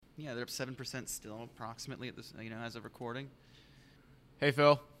Yeah, they're up 7% still, approximately at this, as of recording. Hey,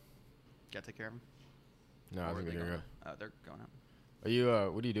 Phil. Got to take care of them. No, I think they're good. They're going up. Are you?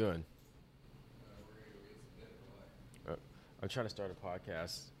 What are you doing? I'm trying to start a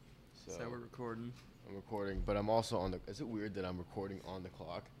podcast. So we're recording. I'm recording, but I'm also on the. Is it weird that I'm recording on the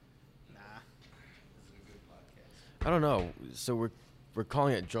clock? Nah. This is a good podcast. I don't know. So we're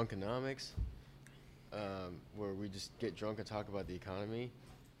calling it Drunkonomics, where we just get drunk and talk about the economy.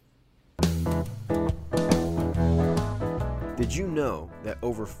 Did you know that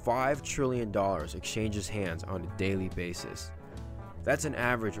over $5 trillion exchanges hands on a daily basis? That's an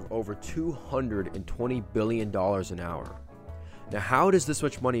average of over $220 billion an hour. Now, how does this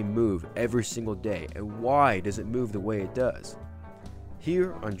much money move every single day, and why does it move the way it does?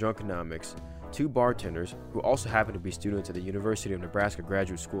 Here on Drunkonomics, two bartenders, who also happen to be students at the University of Nebraska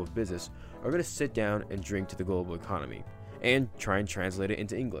Graduate School of Business, are going to sit down and drink to the global economy, and try and translate it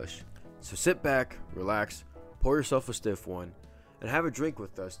into English. So sit back, relax, pour yourself a stiff one, and have a drink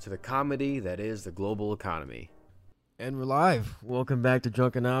with us to the comedy that is the global economy. And we're live. Welcome back to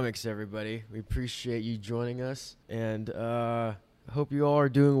Drunkonomics, everybody. We appreciate you joining us, and hope you all are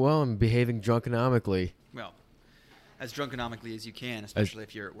doing well and behaving drunkonomically. Well, as drunkonomically as you can, especially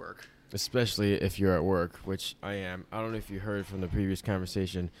if you're at work. Especially if you're at work, which I am. I don't know if you heard from the previous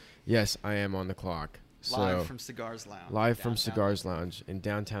conversation. Yes, I am on the clock. Live from Cigars Lounge. Live from Cigars Lounge in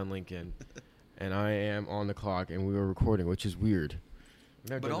downtown Lincoln. And I am on the clock, and we were recording, which is weird.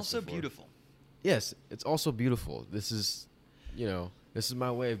 But also beautiful. Yes, it's also beautiful. This is, this is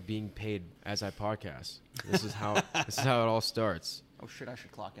my way of being paid as I podcast. This is how it all starts. Oh shit! I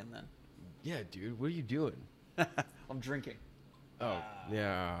should clock in then. Yeah, dude. What are you doing? I'm drinking. Oh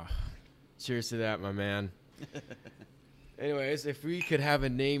yeah. Cheers to that, my man. Anyways, if we could have a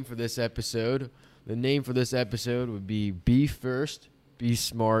name for this episode, the name for this episode would be First, Be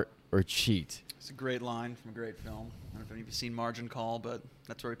Smart, or Cheat. It's a great line from a great film. I don't know if any of you have seen Margin Call, but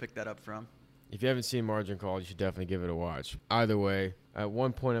that's where we picked that up from. If you haven't seen Margin Call, you should definitely give it a watch. Either way, at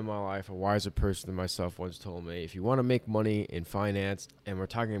one point in my life, a wiser person than myself once told me, if you want to make money in finance, and we're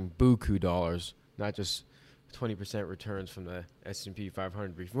talking buku dollars, not just 20% returns from the S&P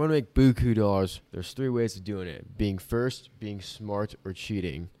 500, but if you want to make buku dollars, there's three ways of doing it. Being first, being smart, or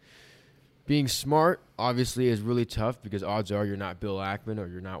cheating. Being smart, obviously, is really tough because odds are you're not Bill Ackman or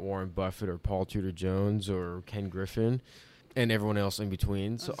you're not Warren Buffett or Paul Tudor Jones or Ken Griffin and everyone else in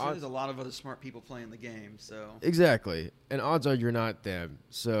between. So there's a lot of other smart people playing the game. So exactly. And odds are you're not them.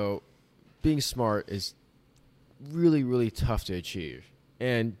 So being smart is really, really tough to achieve.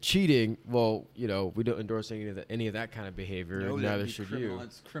 And cheating, well, we don't endorse any of that kind of behavior. No, neither should you.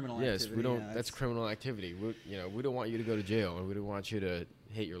 It's criminal activity. Yes, we don't. Yeah, that's criminal activity. We don't want you to go to jail, and we don't want you to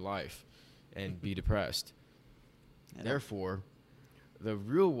hate your life and be depressed. Therefore, the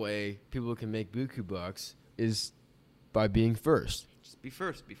real way people can make buku bucks is by being first. Just be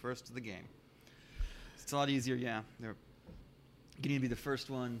first. Be first to the game. It's a lot easier, yeah. You can either be the first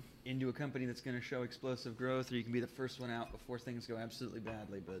one into a company that's going to show explosive growth, or you can be the first one out before things go absolutely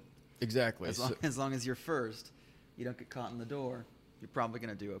badly. But exactly. As long as you're first, you don't get caught in the door, you're probably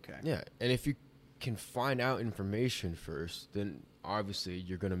going to do okay. Yeah, and if you can find out information first, then obviously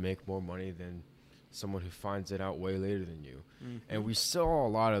you're going to make more money than someone who finds it out way later than you. Mm-hmm. And we saw a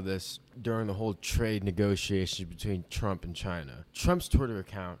lot of this during the whole trade negotiations between Trump and China. Trump's Twitter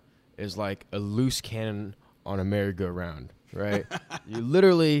account is like a loose cannon on a merry-go-round, right? You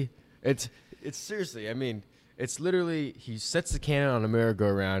literally, it's seriously, it's literally, he sets the cannon on a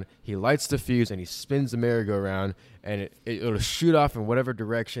merry-go-round, he lights the fuse, and he spins the merry-go-round, and it'll shoot off in whatever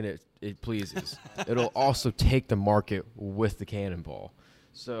direction it pleases. It'll also take the market with the cannonball.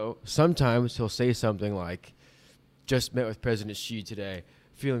 So sometimes he'll say something like, just met with President Xi today,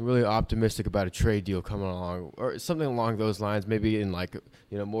 feeling really optimistic about a trade deal coming along, or something along those lines, maybe in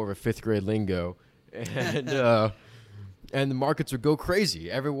more of a fifth grade lingo. And the markets would go crazy.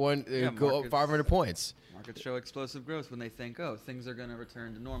 Everyone go up 500 points. Markets show explosive growth when they think, things are going to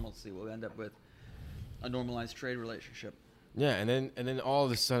return to normalcy. We'll end up with a normalized trade relationship. Yeah, and then all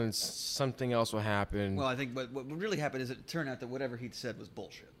of a sudden something else will happen. Well, I think what really happened is it turned out that whatever he'd said was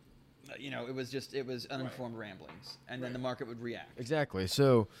bullshit. It was uninformed ramblings, and then the market would react. Exactly.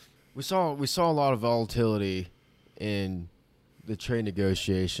 So we saw a lot of volatility in the trade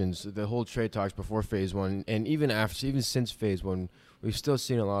negotiations, the whole trade talks before phase one, and even since phase one, we've still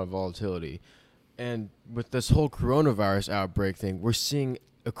seen a lot of volatility. And with this whole coronavirus outbreak thing, we're seeing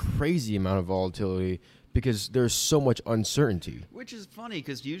a crazy amount of volatility because there's so much uncertainty. Which is funny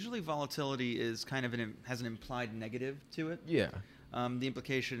because usually volatility is kind of has an implied negative to it. Yeah. The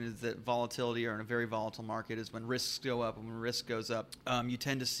implication is that volatility, or in a very volatile market, is when risks go up, and when risk goes up, you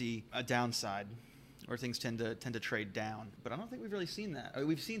tend to see a downside, or things tend to trade down. But I don't think we've really seen that.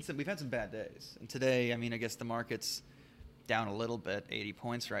 We've had some bad days, and today, I mean, I guess the market's down a little bit, 80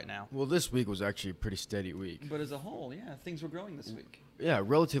 points right now. Well, this week was actually a pretty steady week. But as a whole, yeah, things were growing this week. Yeah,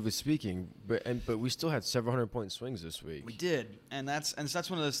 relatively speaking, but we still had several hundred-point swings this week. We did, and that's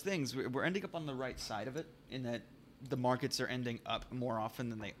one of those things. We're ending up on the right side of it, in that the markets are ending up more often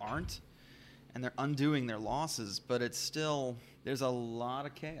than they aren't, and they're undoing their losses. But it's still, there's a lot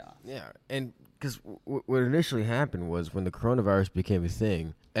of chaos. Yeah, and because what initially happened was when the coronavirus became a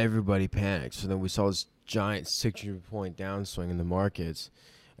thing, everybody panicked. So then we saw this giant 600-point downswing in the markets,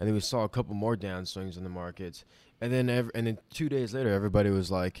 and then we saw a couple more downswings in the markets, and then 2 days later, everybody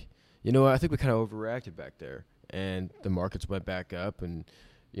was like, you know what, I think we kind of overreacted back there, and the markets went back up, and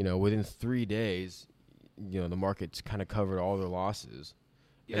within 3 days, the markets kind of covered all their losses.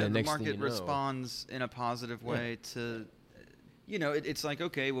 Yeah, and the market responds in a positive way to. It's like,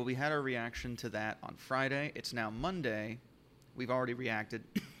 okay, well, we had our reaction to that on Friday. It's now Monday. We've already reacted.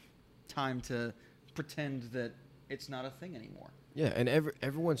 Time to pretend that it's not a thing anymore. Yeah, and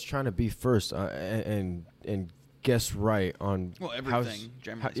everyone's trying to be first and guess right on everything.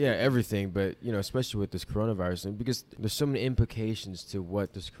 Everything, but especially with this coronavirus thing, because there's so many implications to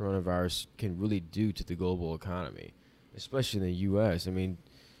what this coronavirus can really do to the global economy, especially in the U.S. I mean,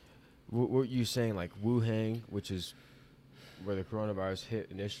 what were you saying, like Wuhan, which is where the coronavirus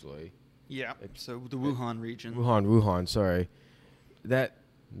hit initially? Yeah. So the Wuhan region. Wuhan. Sorry, that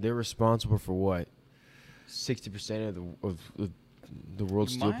they're responsible for what? 60% of the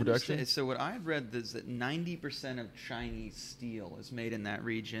world's steel production? So what I've read is that 90% of Chinese steel is made in that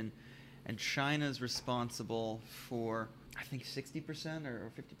region, and China's responsible for, I think, 60%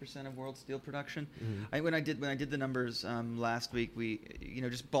 or 50% of world steel production. Mm-hmm. When I did the numbers last week, we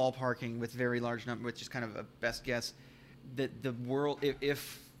just ballparking with very large number, with just kind of a best guess, that the world,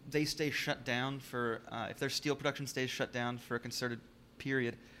 if they stay shut down for, if their steel production stays shut down for a concerted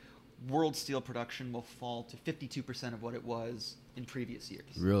period, world steel production will fall to 52% of what it was in previous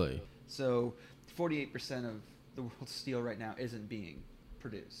years. Really? So 48% of the world's steel right now isn't being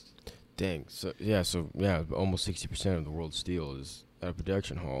produced. Dang. So almost 60% of the world's steel is at a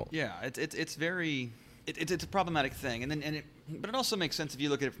production halt. Yeah, it's a problematic thing, but it also makes sense if you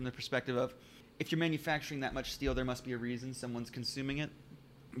look at it from the perspective of, if you're manufacturing that much steel, there must be a reason someone's consuming it.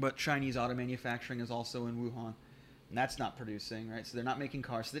 But Chinese auto manufacturing is also in Wuhan. And that's not producing, right? So they're not making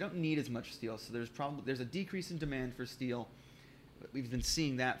cars, so they don't need as much steel. So there's a decrease in demand for steel. We've been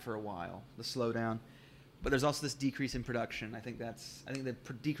seeing that for a while, the slowdown. But there's also this decrease in production. I think the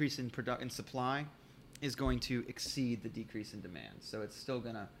decrease in supply is going to exceed the decrease in demand. So there's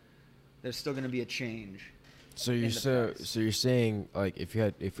still gonna be a change. So you're saying, like, if you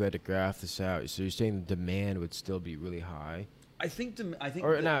had to graph this out, so you're saying the demand would still be really high? I think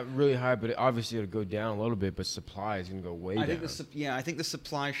not really high, but obviously it'll go down a little bit. But supply is going to go way down. I think the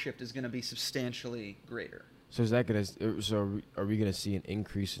supply shift is going to be substantially greater. So is that going to? So are we going to see an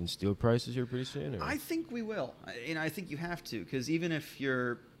increase in steel prices here pretty soon? Or? I think we will. I think you have to, because even if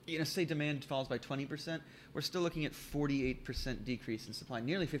say demand falls by 20%, we're still looking at 48% decrease in supply,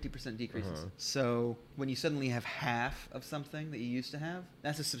 nearly 50% decreases. Uh-huh. So when you suddenly have half of something that you used to have,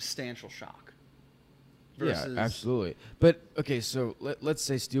 that's a substantial shock. Yeah, absolutely. But okay, so let's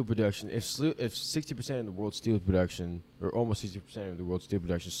say steel production. If 60% of the world's steel production, or almost 60% of the world's steel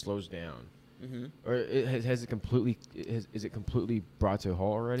production, slows down, mm-hmm. or is it completely brought to a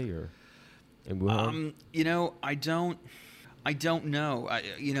halt already, or in Wuhan? I don't know.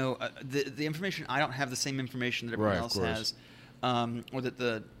 The information, I don't have the same information that everyone else has, or that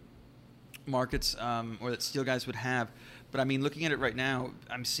the markets or that steel guys would have. But I mean, looking at it right now,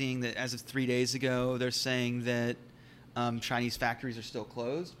 I'm seeing that as of 3 days ago, they're saying that Chinese factories are still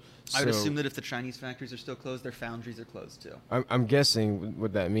closed. I would assume that if the Chinese factories are still closed, their foundries are closed too. I'm guessing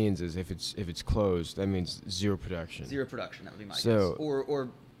what that means is if it's closed, that means zero production. Zero production, that would be my guess. Or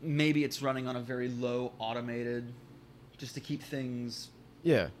maybe it's running on a very low automated, just to keep things.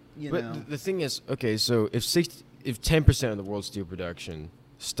 Yeah, but the thing is, okay, so if 10% of the world's steel production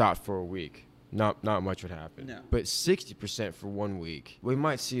stopped for a week, not much would happen. No. But 60% for 1 week, we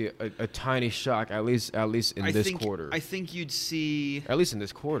might see a tiny shock, at least in this quarter. I think you'd see, at least in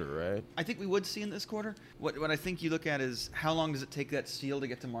this quarter, right? I think we would see in this quarter. What I think you look at is, how long does it take that steel to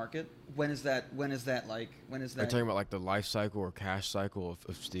get to market? When is that? Are you talking about like the life cycle or cash cycle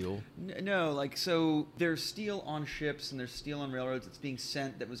of steel? No, so there's steel on ships and there's steel on railroads that's being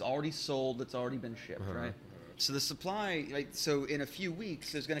sent, that was already sold, that's already been shipped, uh-huh. right? So the supply, so in a few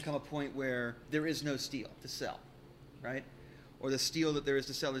weeks, there's going to come a point where there is no steel to sell, right? or the steel that there is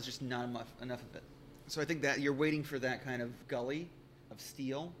to sell, there's just not enough of it. So I think that you're waiting for that kind of gully of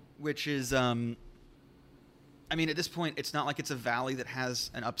steel, which is, I mean, at this point, it's not like it's a valley that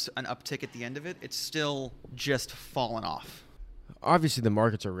has an uptick at the end of it. It's still just fallen off. Obviously, the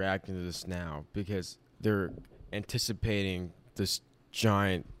markets are reacting to this now because they're anticipating this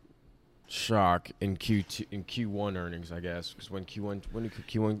giant shock in Q1 earnings, I guess, because when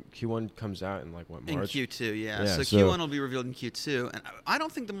Q1 comes out in like what, March? In Q2, yeah. So Q1 will be revealed in Q2, and I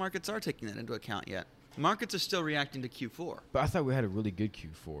don't think the markets are taking that into account yet. Markets are still reacting to Q4. But I thought we had a really good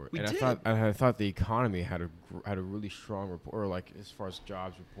Q4. We and did. I thought the economy had a really strong report, or like as far as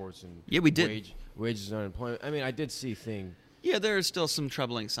jobs reports and yeah, we did. Wages and unemployment. I mean, I did see things. Yeah, there are still some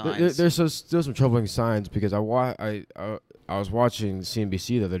troubling signs. There's still some troubling signs because I was watching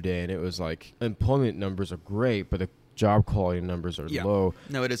CNBC the other day, and it was like employment numbers are great, but the job quality numbers are low.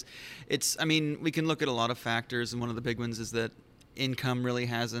 No, it is. I mean, we can look at a lot of factors, and one of the big ones is that income really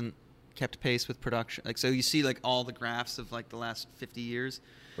hasn't kept pace with production. Like, so you see like all the graphs of like the last 50 years,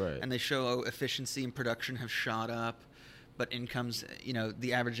 right? And they show efficiency and production have shot up, but incomes,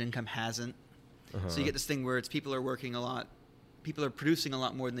 the average income hasn't. So you get this thing where it's people are working a lot. People are producing a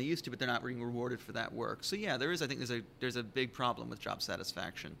lot more than they used to, but they're not being rewarded for that work. So yeah, I think there's a big problem with job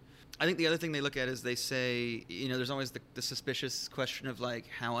satisfaction. I think the other thing they look at is they say, there's always the suspicious question of like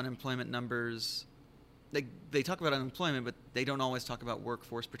how unemployment numbers, they talk about unemployment, but they don't always talk about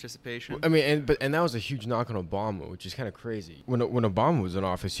workforce participation. I mean, and that was a huge knock on Obama, which is kind of crazy. When Obama was in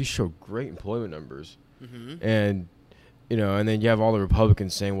office, he showed great employment numbers, and and then you have all the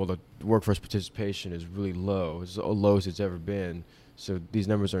Republicans saying, well, the workforce participation is really low. It's the lowest it's ever been. So these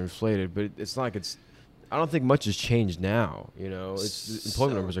numbers are inflated. But it's not like I don't think much has changed now.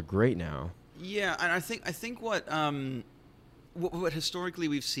 Employment numbers are great now. Yeah, and I think what historically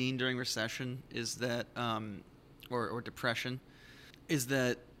we've seen during recession is that, or depression, is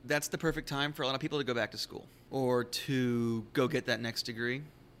that that's the perfect time for a lot of people to go back to school or to go get that next degree.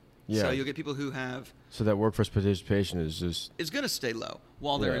 Yeah. So you'll get people who have... So that workforce participation is just... It's going to stay low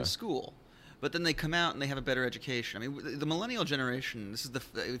while they're in school. But then they come out and they have a better education. I mean, the millennial generation, this is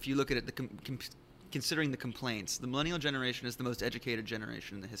if you look at it, considering the complaints, the millennial generation is the most educated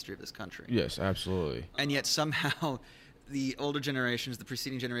generation in the history of this country. Yes, absolutely. And yet somehow the older generations, the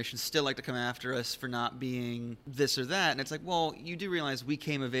preceding generations, still like to come after us for not being this or that. And it's like, well, you do realize we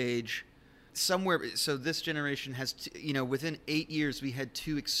came of age... somewhere, so this generation has, within 8 years, we had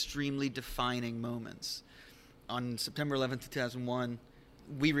two extremely defining moments. On September 11th, 2001,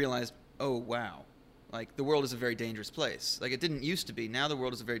 we realized, oh, wow, like the world is a very dangerous place. Like it didn't used to be. Now the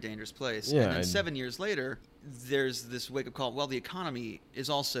world is a very dangerous place. Yeah, and then 7 years later, there's this wake-up call. Well, the economy is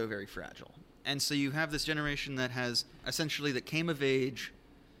also very fragile. And so you have this generation that has essentially that came of age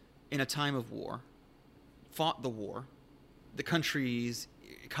in a time of war, fought the war, the country's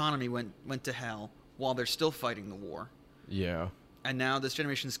economy went to hell while they're still fighting the war. Yeah. And now this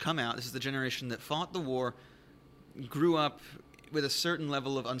generation has come out. This is the generation that fought the war, grew up with a certain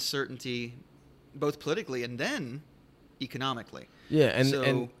level of uncertainty, both politically and then economically. Yeah,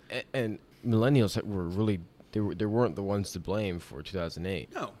 and millennials were really they weren't the ones to blame for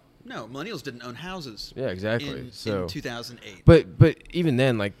 2008. No, millennials didn't own houses. Yeah, exactly. In 2008. But even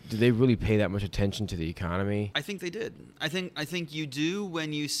then, like, did they really pay that much attention to the economy? I think they did. I think you do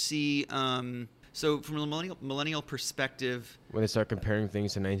when you see. So from a millennial perspective, when they start comparing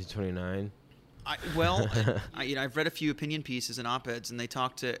things to 1929. I've read a few opinion pieces and op-eds, and they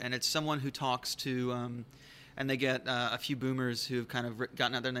talk to, and it's someone who talks to, and they get a few boomers who've kind of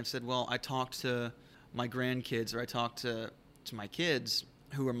gotten out there and they've said, well, I talked to my grandkids, or I talked to my kids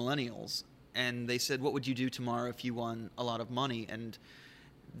who are millennials, and they said, what would you do tomorrow if you won a lot of money? And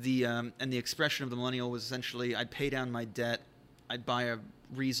the expression of the millennial was essentially, I'd pay down my debt, I'd buy a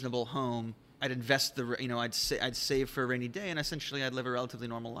reasonable home, I'd invest I'd save for a rainy day, and essentially I'd live a relatively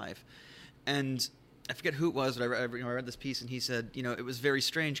normal life. And I forget who it was, but I read this piece, and he said, it was very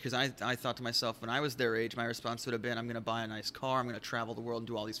strange because I thought to myself, when I was their age, my response would have been, I'm going to buy a nice car, I'm going to travel the world and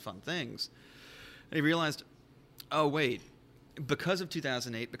do all these fun things. And he realized, oh, wait, because of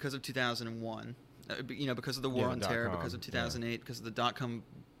 2008, because of 2001, because of the war on terror, because of 2008, because of the dot-com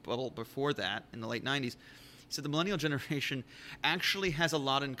bubble before that in the late 90s, he said the millennial generation actually has a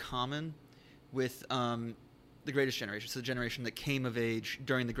lot in common with the greatest generation, so the generation that came of age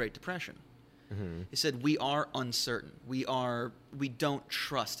during the Great Depression. Mm-hmm. He said, we are uncertain. We don't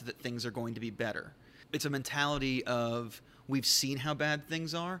trust that things are going to be better. It's a mentality of, we've seen how bad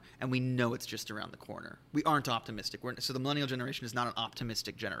things are, and we know it's just around the corner. We aren't optimistic. So the millennial generation is not an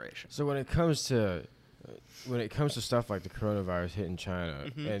optimistic generation. So when it comes to stuff like the coronavirus hitting China,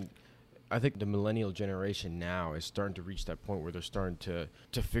 mm-hmm. and I think the millennial generation now is starting to reach that point where they're starting to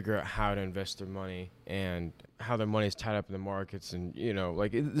figure out how to invest their money and how their money is tied up in the markets. And,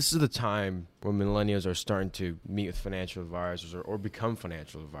 this is the time when millennials are starting to meet with financial advisors or become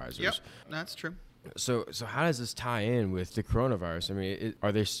financial advisors. Yep, that's true. So how does this tie in with the coronavirus? I mean,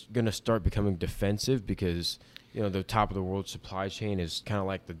 are they going to start becoming defensive because, the top of the world supply chain is kind of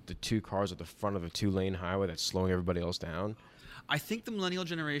like the two cars at the front of a 2-lane highway that's slowing everybody else down? I think the millennial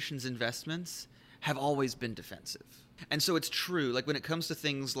generation's investments have always been defensive. And so it's true. Like when it comes to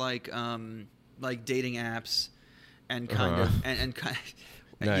things like dating apps and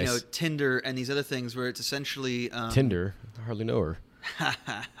Nice. Tinder and these other things where it's essentially Tinder? I hardly know her.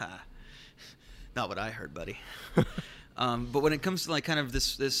 Not what I heard, buddy. But when it comes to like kind of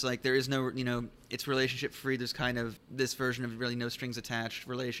this like there is no it's relationship free. There's kind of this version of really no strings attached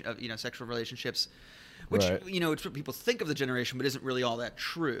sexual relationships, which Right. It's what people think of the generation, but isn't really all that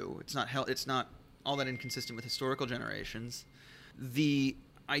true. It's not all that inconsistent with historical generations.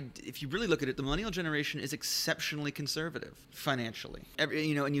 If you really look at it, the millennial generation is exceptionally conservative financially.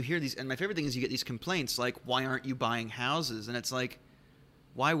 And you hear these, and my favorite thing is you get these complaints like, "Why aren't you buying houses?" And it's like,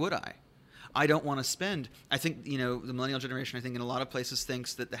 why would I? I don't want to spend. I think the millennial generation, I think in a lot of places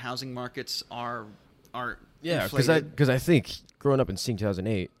thinks that the housing markets are Yeah, inflated. because I think growing up and seeing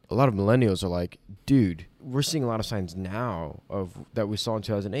 2008, a lot of millennials are like, dude, we're seeing a lot of signs now of that we saw in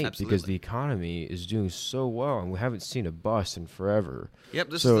 2008 because Absolutely. the economy is doing so well and we haven't seen a bust in forever. Yep,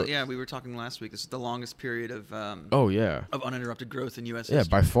 we were talking last week. This is the longest period of Oh yeah, of uninterrupted growth in U.S. yeah, history.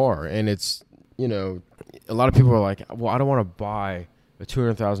 by far. And it's a lot of people are like, well, I don't want to buy a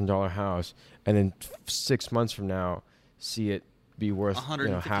 $200,000 house and then 6 months from now see it be worth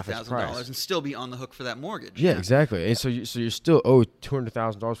half its price. $150,000 and still be on the hook for that mortgage. Yeah, exactly. And so you're still owed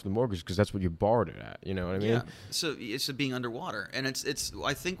 $200,000 for the mortgage because that's what you borrowed it at. You know what I mean? Yeah. So it's being underwater, and it's.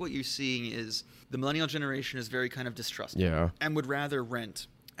 I think what you're seeing is the millennial generation is very kind of distrustful. Yeah. And would rather rent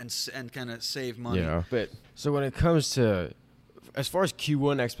and kind of save money. Yeah. But so when it comes to, as far as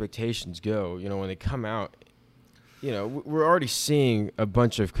Q1 expectations go, when they come out, we're already seeing a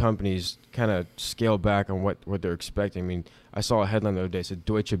bunch of companies kind of scale back on what they're expecting. I mean, I saw a headline the other day that said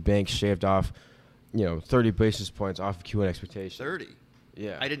Deutsche Bank shaved off, 30 basis points off of Q1 expectations. 30.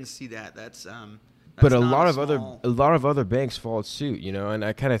 Yeah. I didn't see that. That's but a not lot of other banks followed suit, and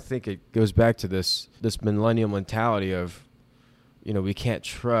I kind of think it goes back to this millennial mentality of, we can't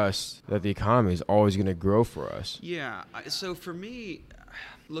trust that the economy is always going to grow for us. Yeah. So for me,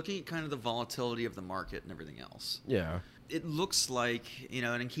 looking at kind of the volatility of the market and everything else, Yeah. it looks like,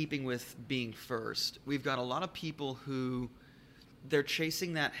 and in keeping with being first, we've got a lot of people who they're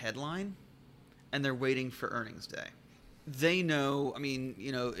chasing that headline and they're waiting for earnings day. They know,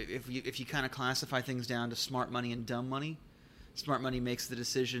 if you kind of classify things down to smart money and dumb money, smart money makes the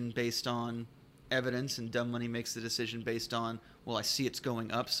decision based on evidence and dumb money makes the decision based on, well, I see it's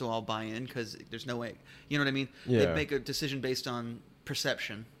going up, so I'll buy in because there's no way. You know what I mean? Yeah. They make a decision based on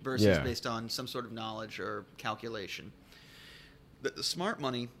perception versus Yeah. based on some sort of knowledge or calculation. The smart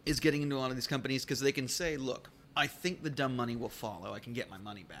money is getting into a lot of these companies because they can say, look, I think the dumb money will follow. I can get my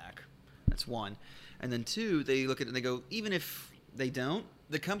money back. That's one. And then two, they look at it and they go, even if they don't,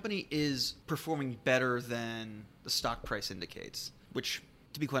 the company is performing better than the stock price indicates, which,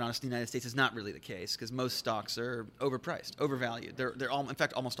 to be quite honest, in the United States is not really the case because most stocks are overpriced, overvalued. They're all, in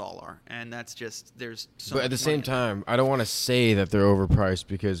fact, almost all are. And that's just, there's so But at the much same money. time, I don't want to say that they're overpriced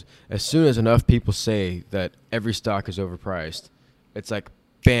because as soon as enough people say that every stock is overpriced, it's like,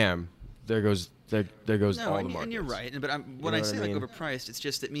 bam, there goes all the markets. And you're right. But when know I what say I mean? like overpriced, it's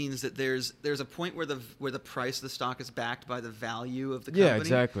just it means that there's a point where the price of the stock is backed by the value of the company. Yeah,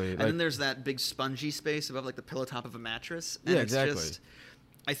 exactly. And Like- then there's that big spongy space above like the pillow top of a mattress. And Yeah, it's exactly. just,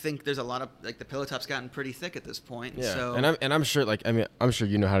 I think there's a lot of like the pillow top's gotten pretty thick at this point. Yeah, So and I'm sure I'm sure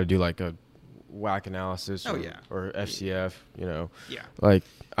you know how to do like a WACC analysis Oh, or, yeah. or FCF, yeah. Like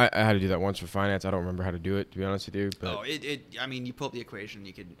I had to do that once for finance. I don't remember how to do it, to be honest with you. But Oh, you pull up the equation,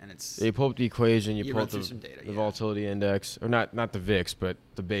 and it's you pull up the equation, you You pull run up the, through some data, the yeah. volatility index, or not the VIX, but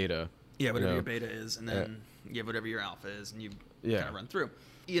the beta. yeah, whatever you know. your beta is, and then you have whatever your alpha is, and you Yeah. kind of run through.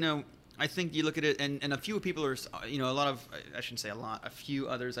 I think you look at it, and a few people are, a lot of, I shouldn't say a lot, a few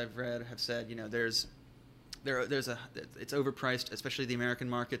others I've read have said, it's overpriced, especially the American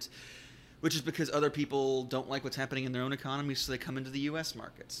markets, which is because other people don't like what's happening in their own economy, so they come into the U.S.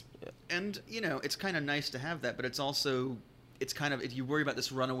 markets. Yeah. And, it's kind of nice to have that, but it's also, it's kind of, if you worry about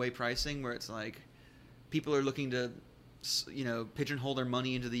this runaway pricing where it's like people are looking to, pigeonhole their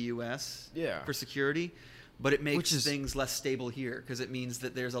money into the U.S. Yeah. for security, but it makes things less stable here because it means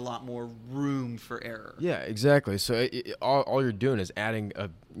that there's a lot more room for error. Yeah, exactly. So all you're doing is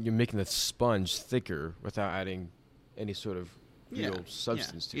you're making the sponge thicker without adding any sort of real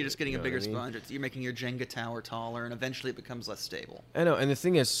substance to it. You're just getting a bigger what I mean? sponge. You're making your Jenga tower taller, and eventually it becomes less stable. I know, and the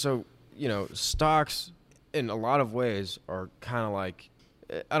thing is, so, stocks in a lot of ways are kind of like,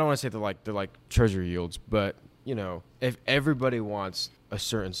 I don't want to say they're like treasury yields, but, if everybody wants a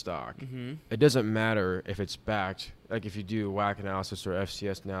certain stock, it doesn't matter if it's backed, like if you do WACC analysis or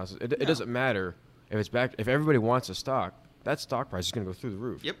FCS analysis, it doesn't matter if it's backed. If everybody wants a stock, that stock price is going to go through the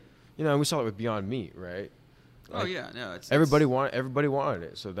roof. Yep. And we saw it with Beyond Meat, right? Like, no, everybody wanted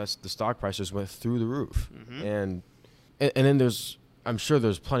it, so that's the stock price just went through the roof, and then I'm sure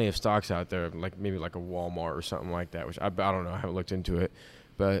there's plenty of stocks out there, like maybe like a Walmart or something like that, which I don't know, I haven't looked into it,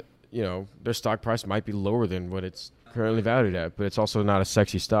 but their stock price might be lower than what it's currently valued at, but it's also not a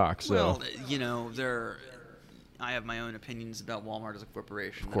sexy stock. So well, I have my own opinions about Walmart as a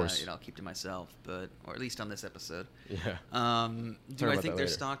corporation. Of course. I'll keep to myself, or at least on this episode. Yeah. Do I think their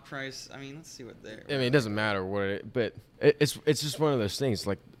stock price? I mean, let's see what they're. I mean, it doesn't matter but it's just one of those things.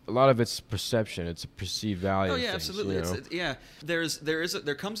 Like a lot of it's perception. It's a perceived value. Oh yeah, things, absolutely.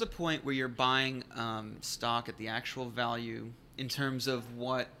 There comes a point where you're buying stock at the actual value in terms of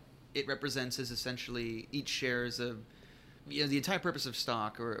what it represents as essentially each share is a. The entire purpose of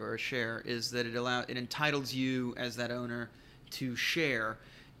stock or a share is that it entitles you as that owner to share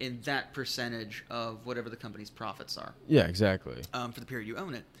in that percentage of whatever the company's profits are. Yeah, exactly. For the period you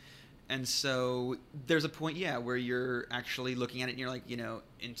own it. And so there's a point, where you're actually looking at it and you're like,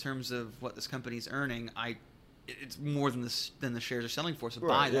 in terms of what this company's earning, it's more than the shares are selling for, so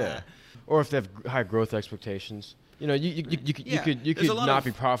buy that. Or if they have high growth expectations. You could not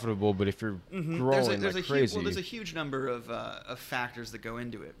be profitable, but if you're growing like crazy. There's a huge number of factors that go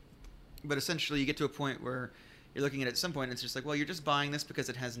into it. But essentially, you get to a point where you're looking at it at some point, and it's just like, well, you're just buying this because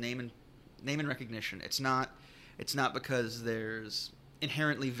it has name and recognition. It's not because there's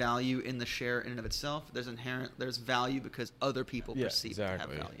inherently value in the share in and of itself. There's value because other people perceive to have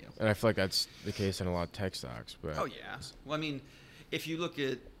value. And I feel like that's the case in a lot of tech stocks. But oh yeah. Well, I mean, if you look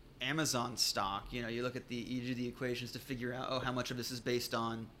at Amazon stock, you look at you do the equations to figure out how much of this is based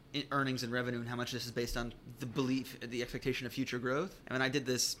on earnings and revenue and how much of this is based on the expectation of future growth. I mean, I did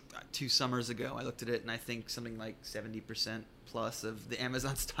this 2 summers ago. I looked at it and I think something like 70% plus of the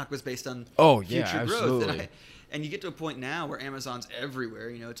Amazon stock was based on future growth. And you get to a point now where Amazon's everywhere,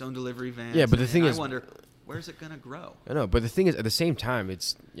 its own delivery vans. Yeah, but the thing is, I wonder, where's it going to grow? I know, but the thing is, at the same time,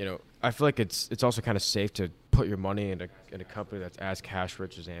 it's, I feel like it's also kind of safe to put your money in a company that's as cash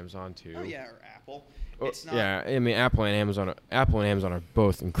rich as Amazon too. Oh yeah, or Apple. It's not. Yeah, I mean, Apple and Amazon are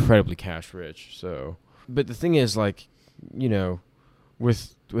both incredibly cash rich. So, but the thing is, like,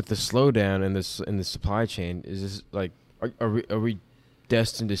 with the slowdown in the supply chain, is this like, are we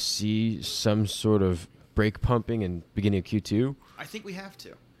destined to see some sort of brake pumping in beginning of Q2? I think we have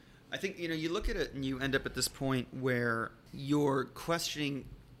to. I think you look at it and you end up at this point where you're questioning.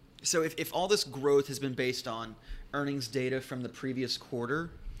 So if all this growth has been based on earnings data from the previous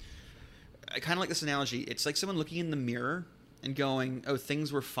quarter, I kind of like this analogy. It's like someone looking in the mirror and going, "Oh,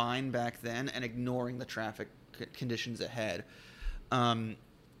 things were fine back then," and ignoring the traffic conditions ahead.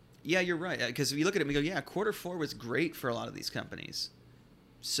 Yeah, you're right. Because if you look at it and we go, "Yeah, quarter 4 was great for a lot of these companies."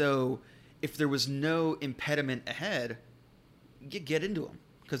 So if there was no impediment ahead, get into them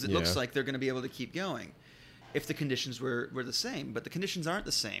because it looks like they're going to be able to keep going. If the conditions were the same, but the conditions aren't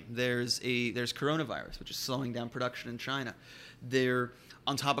the same. There's coronavirus, which is slowing down production in China.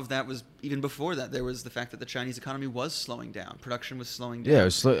 On top of that even before that, there was the fact that the Chinese economy was slowing down. Production was slowing down.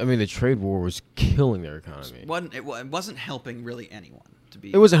 Yeah, I mean, the trade war was killing their economy. It wasn't helping really anyone.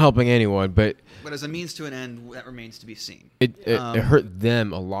 It wasn't helping anyone, but as a means to an end, that remains to be seen. It hurt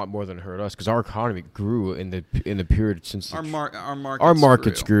them a lot more than it hurt us because our economy grew in the period since our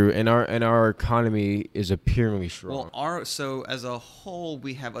markets grew and our economy is appearingly strong. Well, so as a whole,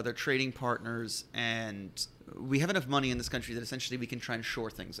 we have other trading partners and we have enough money in this country that essentially we can try and shore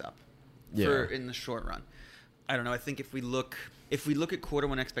things up in the short run. I don't know. I think if we look at quarter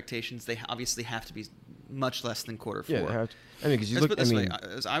 1 expectations, they obviously have to be much less than quarter 4. Yeah, they have to. I mean, because you look.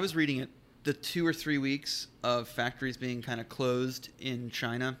 As I was reading it, the 2 or 3 weeks of factories being kind of closed in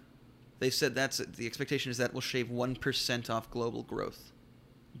China, they said the expectation is that will shave 1% off global growth.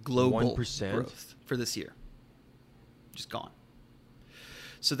 Global 1% growth for this year, just gone.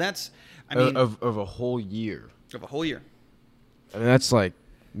 So that's, I mean, of a whole year. Of a whole year. I mean, that's like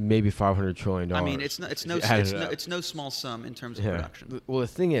maybe $500 trillion. I mean, it's no small sum in terms of production. Well, the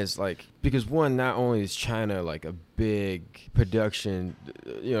thing is, like, because one, not only is China like a big production,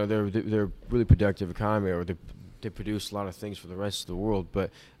 they're really productive economy, or they produce a lot of things for the rest of the world, but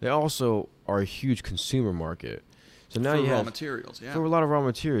they also are a huge consumer market. So now you have raw materials, for a lot of raw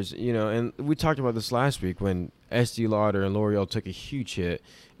materials, and we talked about this last week when Estee Lauder and L'Oreal took a huge hit,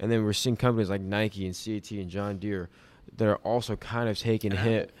 and then we're seeing companies like Nike and CAT and John Deere that are also kind of taking a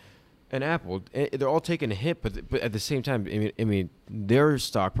hit. And Apple, they're all taking a hit, but at the same time, I mean, their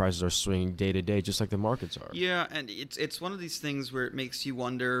stock prices are swinging day to day, just like the markets are. Yeah, and it's one of these things where it makes you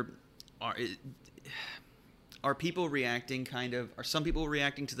wonder: are people reacting? Are some people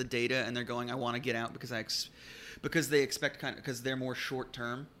reacting to the data and they're going, "I want to get out because they expect because they're more short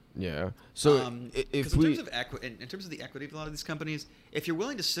term." Yeah. So in terms of the equity of a lot of these companies, if you're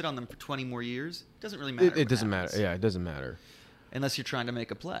willing to sit on them for 20 more years, it doesn't really matter. It doesn't matter. Yeah, it doesn't matter. Unless you're trying to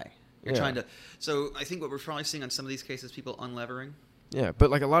make a play. So I think what we're probably seeing on some of these cases, people unlevering. Yeah,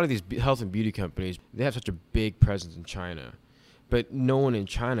 but like a lot of these health and beauty companies, they have such a big presence in China, but no one in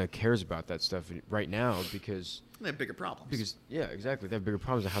China cares about that stuff right now because they have bigger problems. Exactly, they have bigger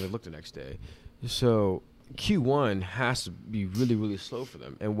problems than how they look the next day. So Q1 has to be really, really slow for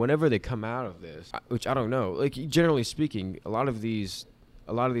them, and whenever they come out of this, which I don't know, like generally speaking, a lot of these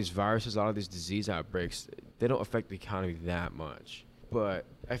viruses, a lot of these disease outbreaks, they don't affect the economy that much. But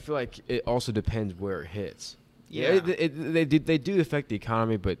I feel like it also depends where it hits. Yeah, they do affect the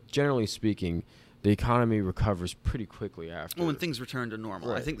economy, but generally speaking, the economy recovers pretty quickly after. Well, when things return to normal.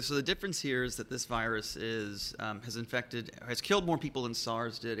 Right. I think so. The difference here is that this virus has killed more people than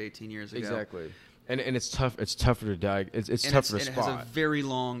SARS did 18 years ago. Exactly. And it's tough. It's tougher to diagnose. It's tougher to spot. It has a very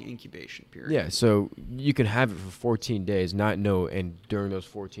long incubation period. Yeah, so you can have it for 14 days, not know, and during those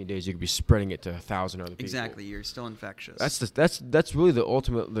 14 days you could be spreading it to 1,000 other people. Exactly, you're still infectious. That's really the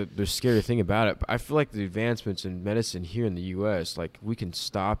ultimate, the scary thing about it. But I feel like the advancements in medicine here in the U.S., like we can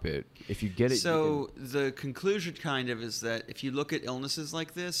stop it if you get it. So the conclusion kind of is that if you look at illnesses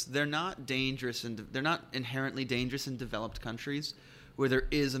like this, they're not dangerous and they're not inherently dangerous in developed countries where there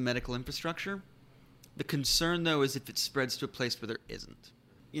is a medical infrastructure. The concern, though, is if it spreads to a place where there isn't.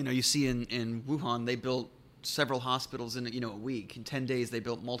 You see in Wuhan, they built several hospitals in a week. In 10 days, they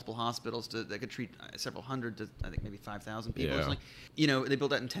built multiple hospitals that could treat several hundred to, I think, maybe 5,000 people. Yeah. Or something. They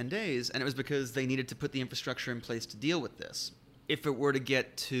built that in 10 days, and it was because they needed to put the infrastructure in place to deal with this. If it were to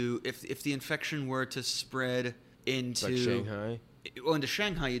get to, if the infection were to spread into... Like Shanghai? Well, into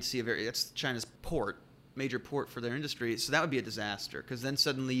Shanghai, you'd see that's China's major port for their industry, so that would be a disaster because then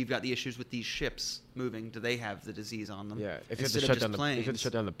suddenly you've got the issues with these ships moving. Do they have the disease on them? Yeah, if you have to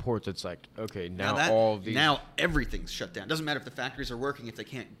shut down the ports, it's like, okay, now everything's shut down. It doesn't matter if the factories are working if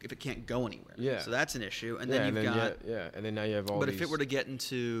it can't go anywhere. Yeah, so that's an issue. And then and then now you have all. But if it were to get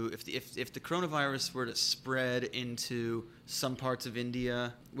into if the coronavirus were to spread into some parts of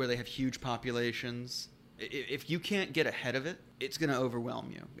India where they have huge populations. If you can't get ahead of it, it's going to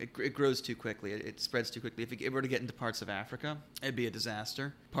overwhelm you. It grows too quickly. It spreads too quickly. If it were to get into parts of Africa, it'd be a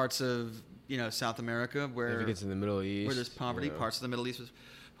disaster. Parts of South America where if it gets in the Middle East, where there's poverty, parts of the Middle East with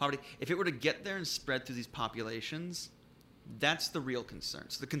poverty. If it were to get there and spread through these populations, that's the real concern.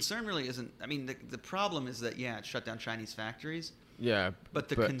 So the concern really isn't. I mean, the problem is that it shut down Chinese factories. Yeah, but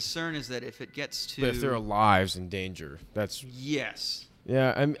the concern is that if it gets to, but if there are lives in danger, that's yes.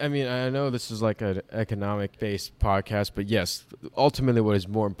 Yeah, I mean, I know this is like an economic-based podcast, but yes, ultimately what is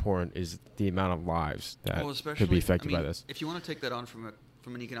more important is the amount of lives that could be affected by this. If you want to take that on from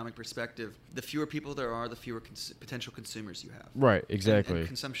an economic perspective, the fewer people there are, the fewer potential consumers you have. Right, exactly. And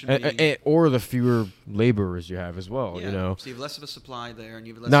consumption or the fewer laborers you have as well. So you have less of a supply there, and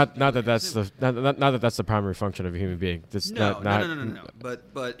you have less. Not that that's the primary function of a human being. No.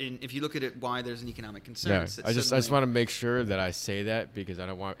 But if you look at it, why there's an economic concern. Yeah, I just want to make sure that I say that because I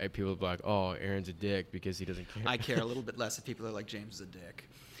don't want people to be like, oh, Aaron's a dick because he doesn't care. I care a little bit less if people are like, James is a dick.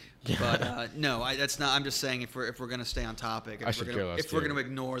 But no, that's not. I'm just saying if we're going to stay on topic, if we're going to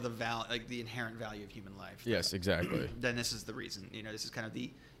ignore the inherent value of human life. Yes, exactly. Then this is the reason. This is kind of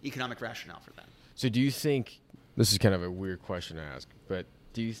the economic rationale for that. So do you think this is kind of a weird question to ask, but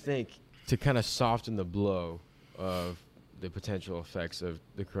do you think to kind of soften the blow of the potential effects of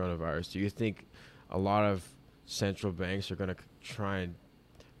the coronavirus, do you think a lot of central banks are going to try and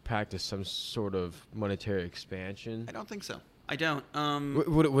practice some sort of monetary expansion? I don't think so. I don't.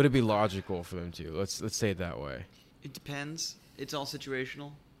 Would it be logical for them to? Let's say it that way. It depends. It's all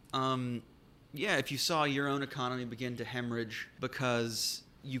situational. If you saw your own economy begin to hemorrhage because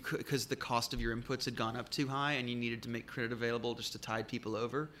the cost of your inputs had gone up too high and you needed to make credit available just to tide people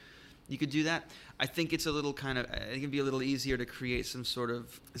over, You could do that. I think it's a little I think it'd be a little easier to create some sort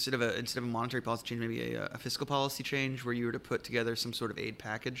of, instead of a monetary policy change, maybe a fiscal policy change where you were to put together some sort of aid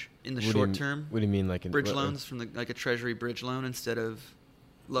package in the short term. What do you mean, like bridge loans from like a treasury bridge loan instead of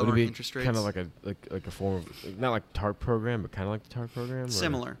would it lowering be interest rates? kind of like a form of, not like TARP program, but kind of like the TARP program? Or?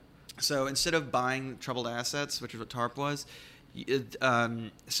 Similar. So instead of buying troubled assets, which is what TARP was,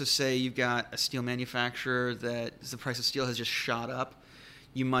 so say you've got a steel manufacturer that the price of steel has just shot up.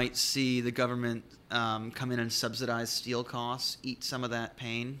 You might see the government come in and subsidize steel costs, eat some of that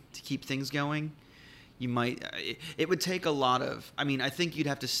pain to keep things going. You might. It would take a lot of. I mean, I think you'd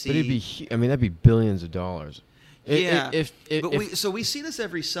have to see. But it'd be. I mean, that'd be billions of dollars. Yeah. So we see this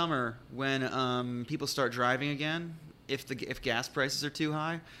every summer when people start driving again. If gas prices are too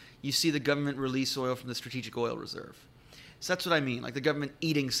high, you see the government release oil from the Strategic Oil Reserve. So that's what I mean. Like the government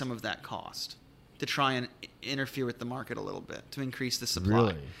eating some of that cost to try and interfere with the market a little bit to increase the supply.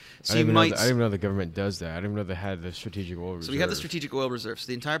 Really? So I didn't even know the government does that. I didn't even know they had the Strategic Oil Reserve. So we have the Strategic Oil Reserve. So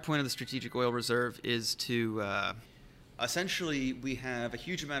the entire point of the Strategic Oil Reserve is to essentially we have a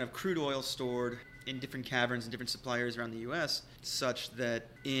huge amount of crude oil stored in different caverns and different suppliers around the U.S. such that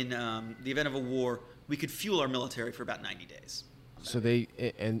in the event of a war, we could fuel our military for about 90 days. So they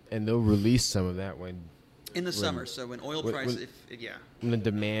and they'll release some of that when. In the summer, so when oil prices, when the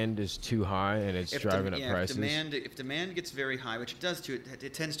demand is too high and it's driving up prices. If demand gets very high, which it does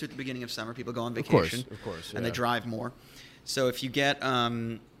it tends to at the beginning of summer, people go on vacation, of course, and they drive more. So if you get,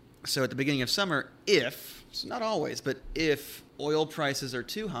 so at the beginning of summer, so not always, but if oil prices are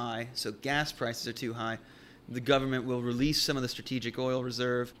too high, so gas prices are too high, the government will release some of the Strategic Oil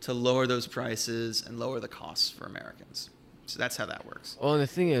Reserve to lower those prices and lower the costs for Americans. So that's how that works. Well, and the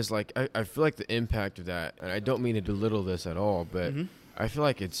thing is, like, I feel like the impact of that, and I don't mean to belittle this at all, but I feel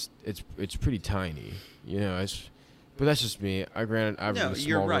like it's pretty tiny, you know. But that's just me. I've a small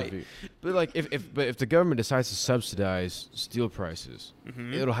you're right. review. But like, if the government decides to subsidize steel prices,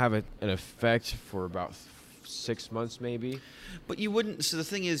 it'll have an effect for about 6 months, maybe. But you wouldn't. So the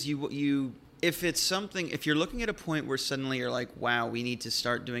thing is, if you're looking at a point where suddenly you're like, wow, we need to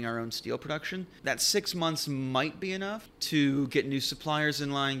start doing our own steel production, that 6 months might be enough to get new suppliers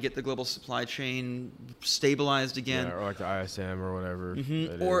in line, get the global supply chain stabilized again. Yeah, or like the ISM or whatever.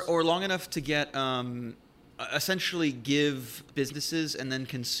 Or long enough to get, essentially give businesses and then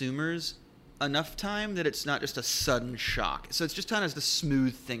consumers enough time that it's not just a sudden shock. So it's just kind of to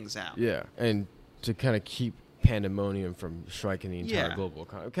smooth things out. Yeah, and to kind of keep pandemonium from striking the entire global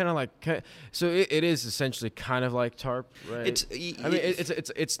economy. So it is essentially kind of like TARP, right?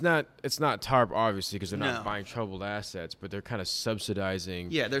 It's not TARP obviously because they're not buying troubled assets, but they're kind of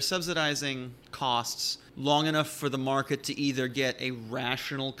subsidizing. Yeah, they're subsidizing costs long enough for the market to either get a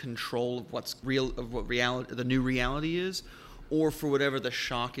rational control of what's real, of what reality, the new reality is, or for whatever the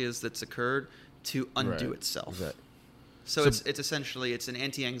shock is that's occurred to undo itself. Exactly. So it's essentially an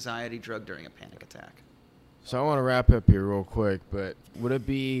anti-anxiety drug during a panic attack. So I want to wrap up here real quick, but would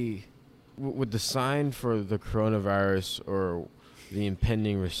the sign for the coronavirus or the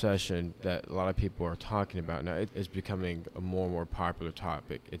impending recession that a lot of people are talking about now, it's becoming a more and more popular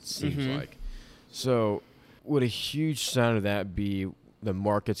topic, it seems like. So would a huge sign of that be the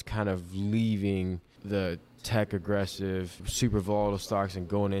markets kind of leaving the tech aggressive, super volatile stocks and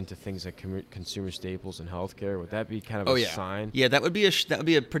going into things like consumer staples and healthcare? Would that be kind of a sign? Yeah, that would be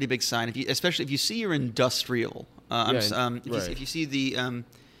a pretty big sign. Especially if you see your industrial, if you see the,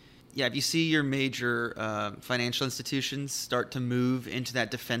 if you see your major financial institutions start to move into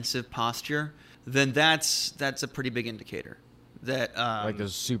that defensive posture, then that's a pretty big indicator that like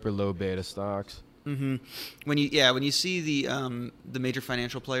those super low beta stocks. Mm-hmm. When you see the major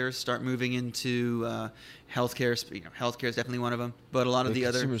financial players start moving into healthcare, healthcare is definitely one of them. But a lot of the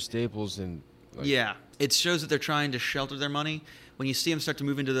other consumer staples and it shows that they're trying to shelter their money. When you see them start to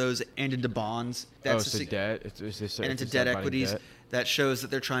move into those and into bonds, that's debt, and into debt equities, that shows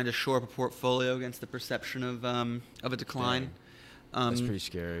that they're trying to shore up a portfolio against the perception of a decline. That's pretty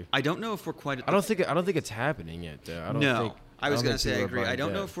scary. I don't know if we're quite. I don't think it's happening yet, though. I was going to say I agree. I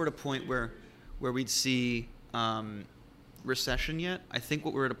don't know if we're at a point where we'd see recession yet. I think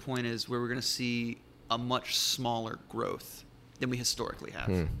what we're at a point is where we're going to see a much smaller growth than we historically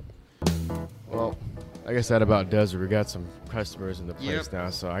have. Well, I guess that about does it. We got some customers in the place now,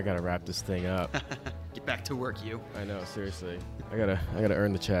 so I got to wrap this thing up. Get back to work, you. I know, seriously. I gotta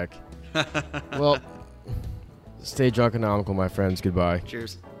earn the check. Well, stay drunkonomical, my friends. Goodbye.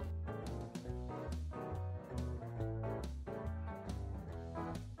 Cheers.